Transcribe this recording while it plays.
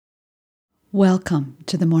Welcome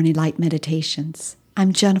to the Morning Light Meditations.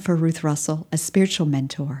 I'm Jennifer Ruth Russell, a spiritual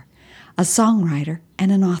mentor, a songwriter,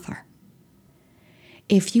 and an author.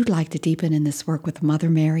 If you'd like to deepen in this work with Mother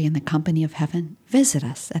Mary and the company of heaven, visit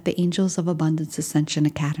us at the Angels of Abundance Ascension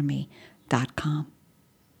Academy.com.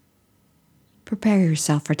 Prepare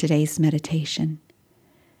yourself for today's meditation.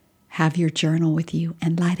 Have your journal with you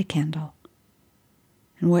and light a candle.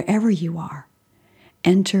 And wherever you are,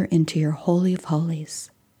 enter into your Holy of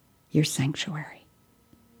Holies, your sanctuary.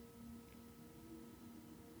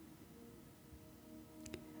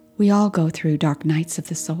 We all go through dark nights of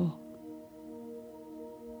the soul.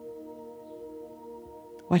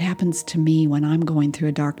 What happens to me when I'm going through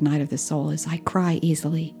a dark night of the soul is I cry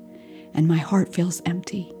easily and my heart feels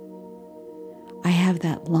empty. I have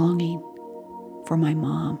that longing for my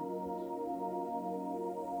mom.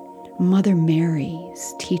 Mother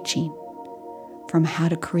Mary's teaching from How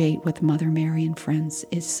to Create with Mother Mary and Friends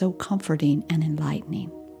is so comforting and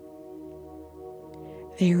enlightening.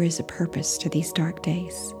 There is a purpose to these dark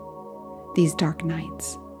days, these dark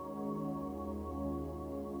nights.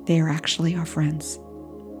 They are actually our friends.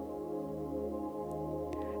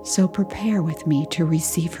 So prepare with me to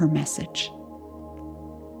receive her message.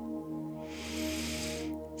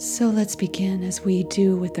 So let's begin as we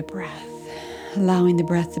do with the breath, allowing the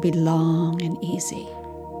breath to be long and easy.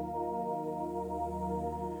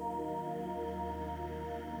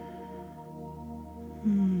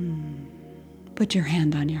 Put your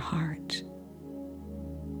hand on your heart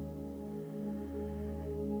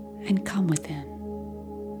and come within.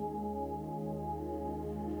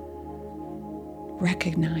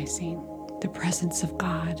 Recognizing the presence of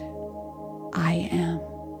God. I am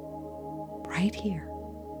right here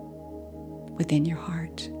within your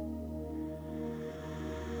heart.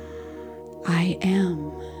 I am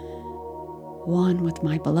one with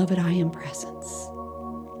my beloved I Am presence.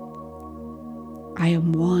 I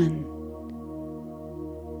am one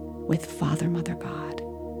with Father, Mother, God.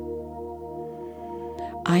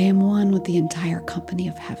 I am one with the entire company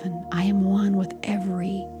of heaven. I am one with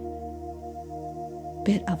every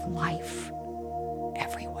bit of life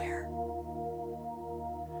everywhere.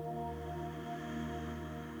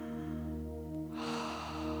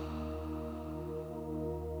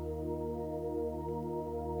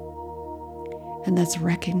 And let's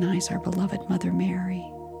recognize our beloved Mother Mary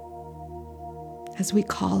as we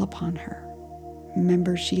call upon her.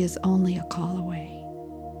 Remember, she is only a call away.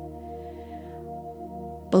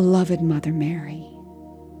 Beloved Mother Mary,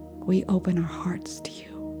 we open our hearts to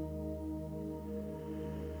you.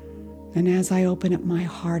 And as I open up my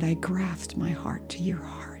heart, I graft my heart to your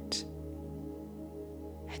heart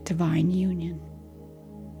at divine union.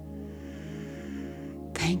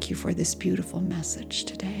 Thank you for this beautiful message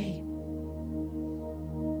today.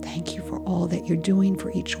 Thank you for all that you're doing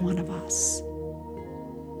for each one of us.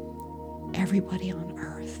 Everybody on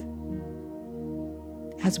earth,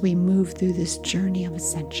 as we move through this journey of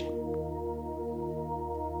ascension.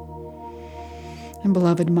 And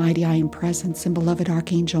beloved mighty I Am presence and beloved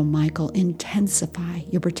Archangel Michael, intensify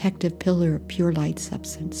your protective pillar of pure light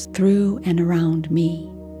substance through and around me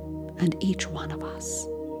and each one of us.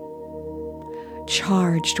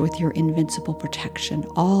 Charged with your invincible protection,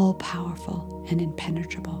 all powerful and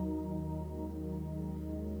impenetrable.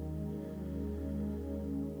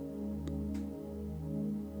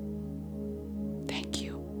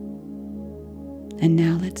 And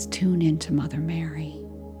now let's tune into Mother Mary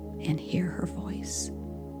and hear her voice.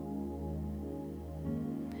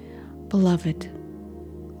 Beloved,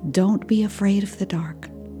 don't be afraid of the dark.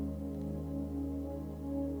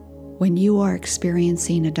 When you are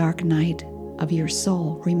experiencing a dark night of your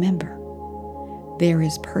soul, remember, there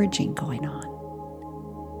is purging going on.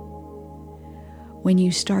 When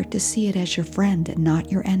you start to see it as your friend and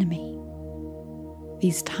not your enemy,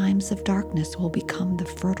 these times of darkness will become the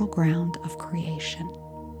fertile ground of creation.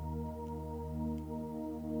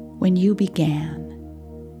 When you began,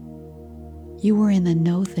 you were in the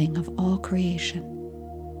no-thing of all creation,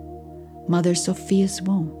 Mother Sophia's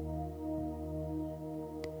womb.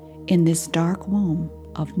 In this dark womb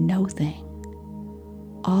of no-thing,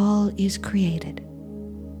 all is created.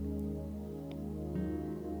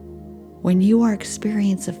 When you are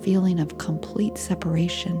experiencing a feeling of complete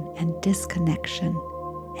separation and disconnection,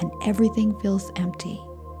 and everything feels empty,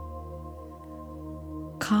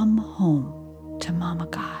 come home to Mama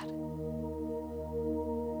God.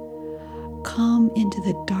 Come into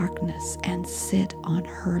the darkness and sit on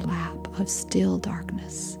her lap of still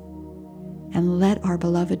darkness, and let our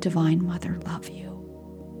beloved Divine Mother love you.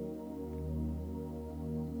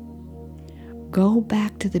 Go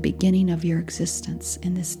back to the beginning of your existence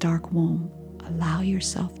in this dark womb Allow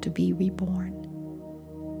yourself to be reborn.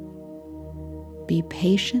 Be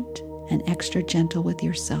patient and extra gentle with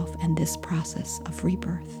yourself and this process of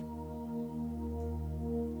rebirth.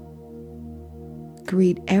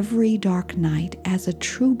 Greet every dark night as a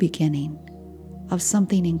true beginning of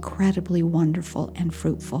something incredibly wonderful and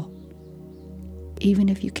fruitful, even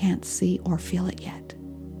if you can't see or feel it yet.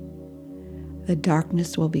 The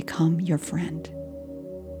darkness will become your friend.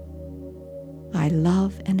 I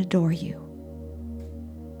love and adore you,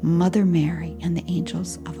 Mother Mary and the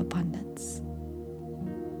angels of abundance.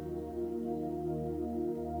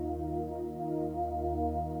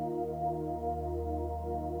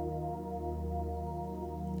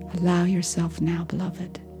 Allow yourself now,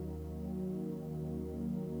 beloved,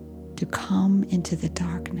 to come into the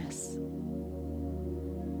darkness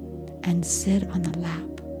and sit on the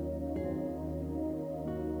lap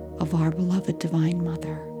of our beloved Divine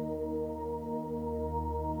Mother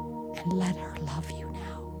and let her love you now.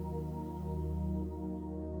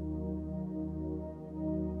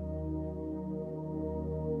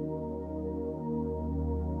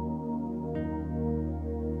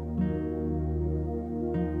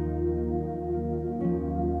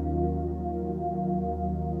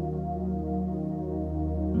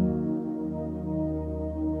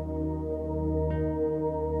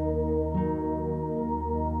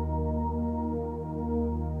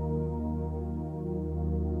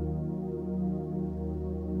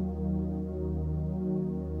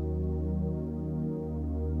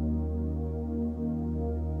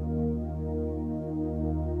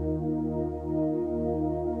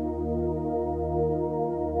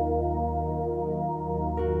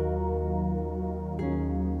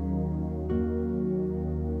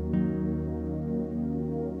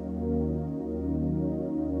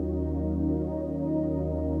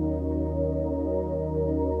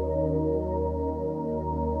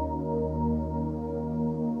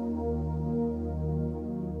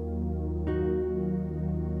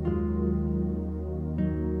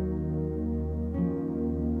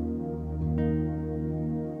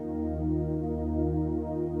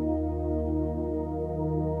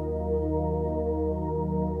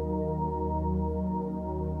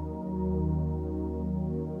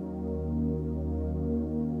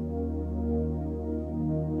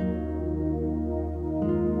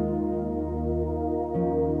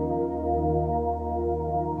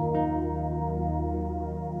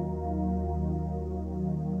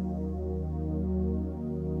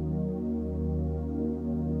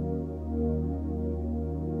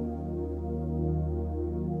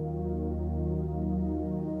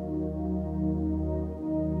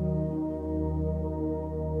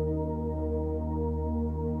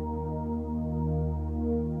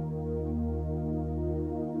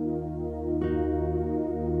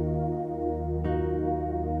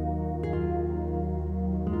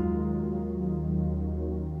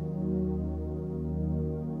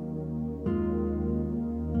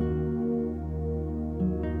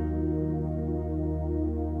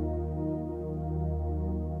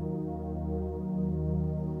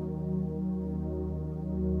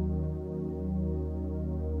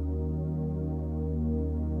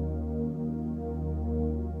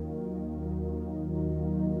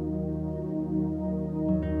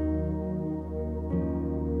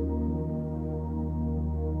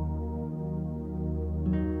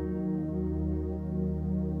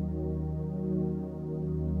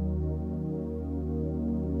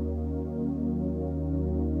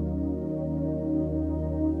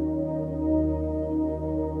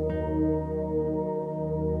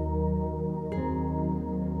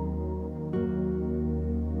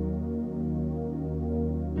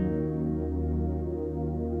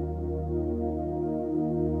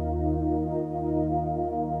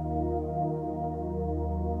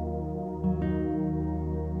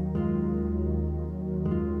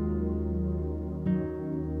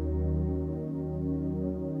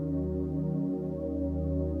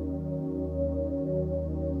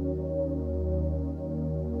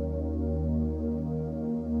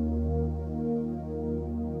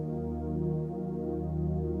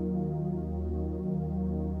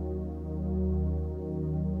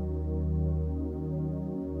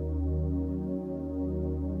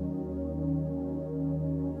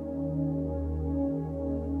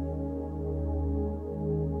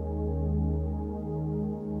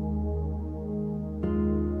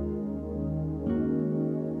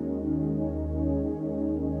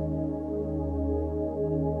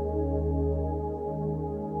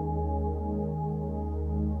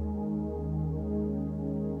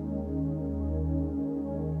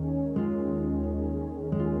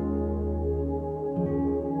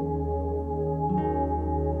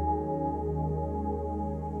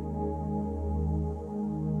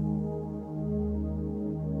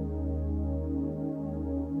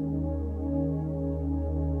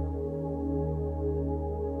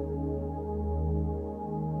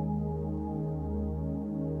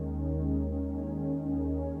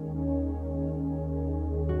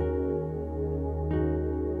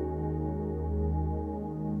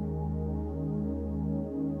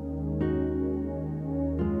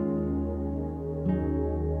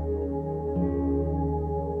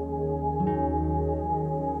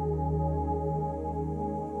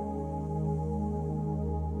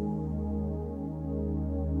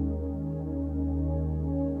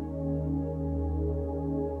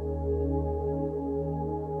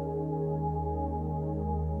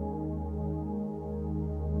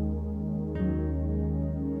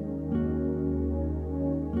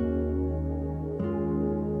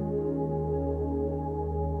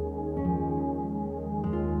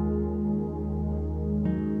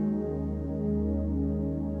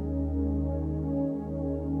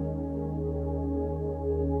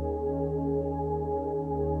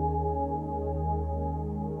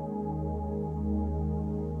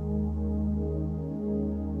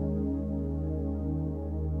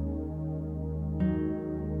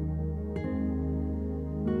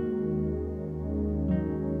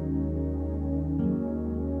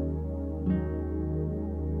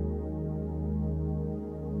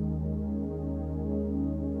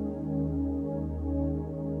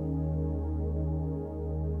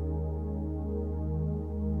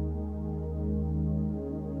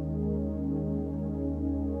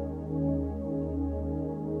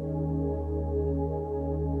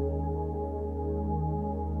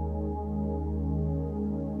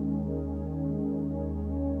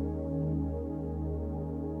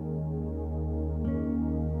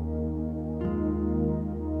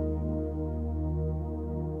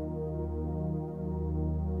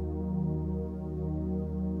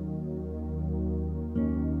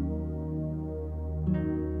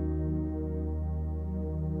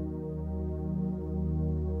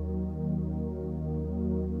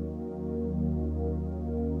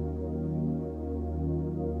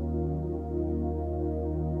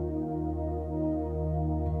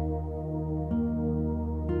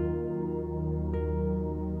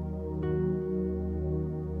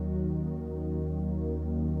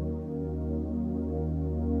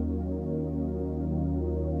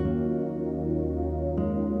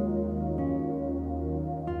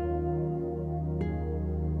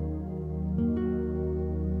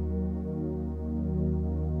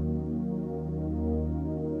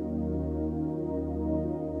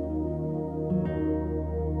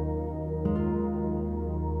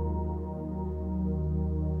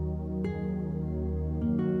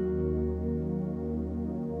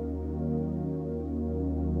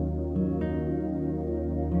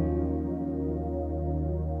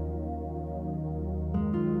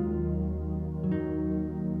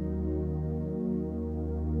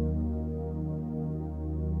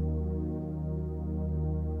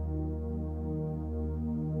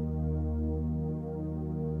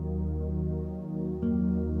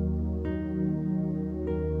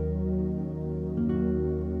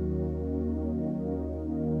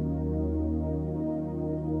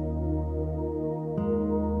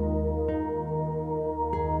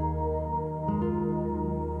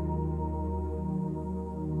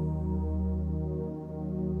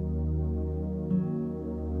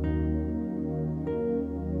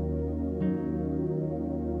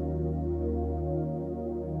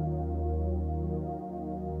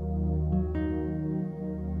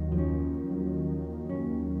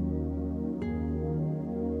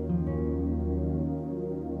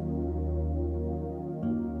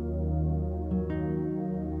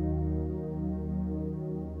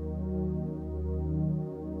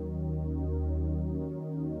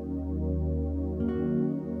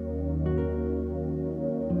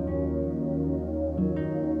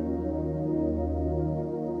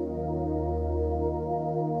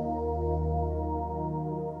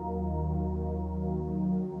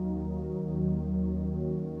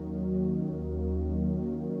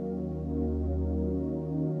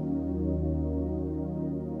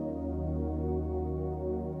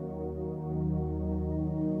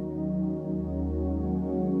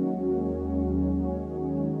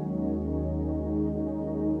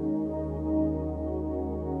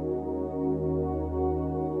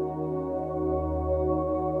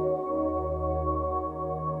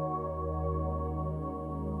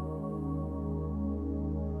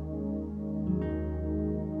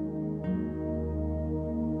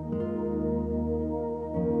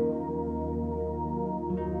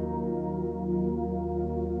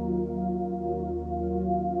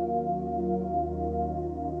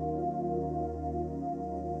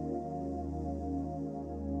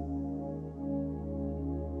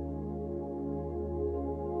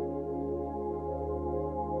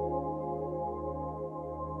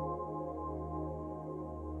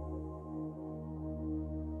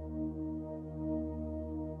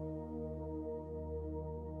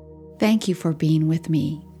 Thank you for being with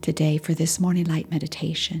me today for this morning light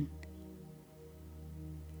meditation.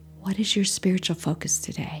 What is your spiritual focus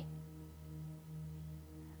today?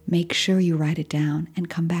 Make sure you write it down and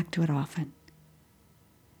come back to it often.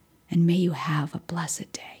 And may you have a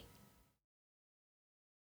blessed day.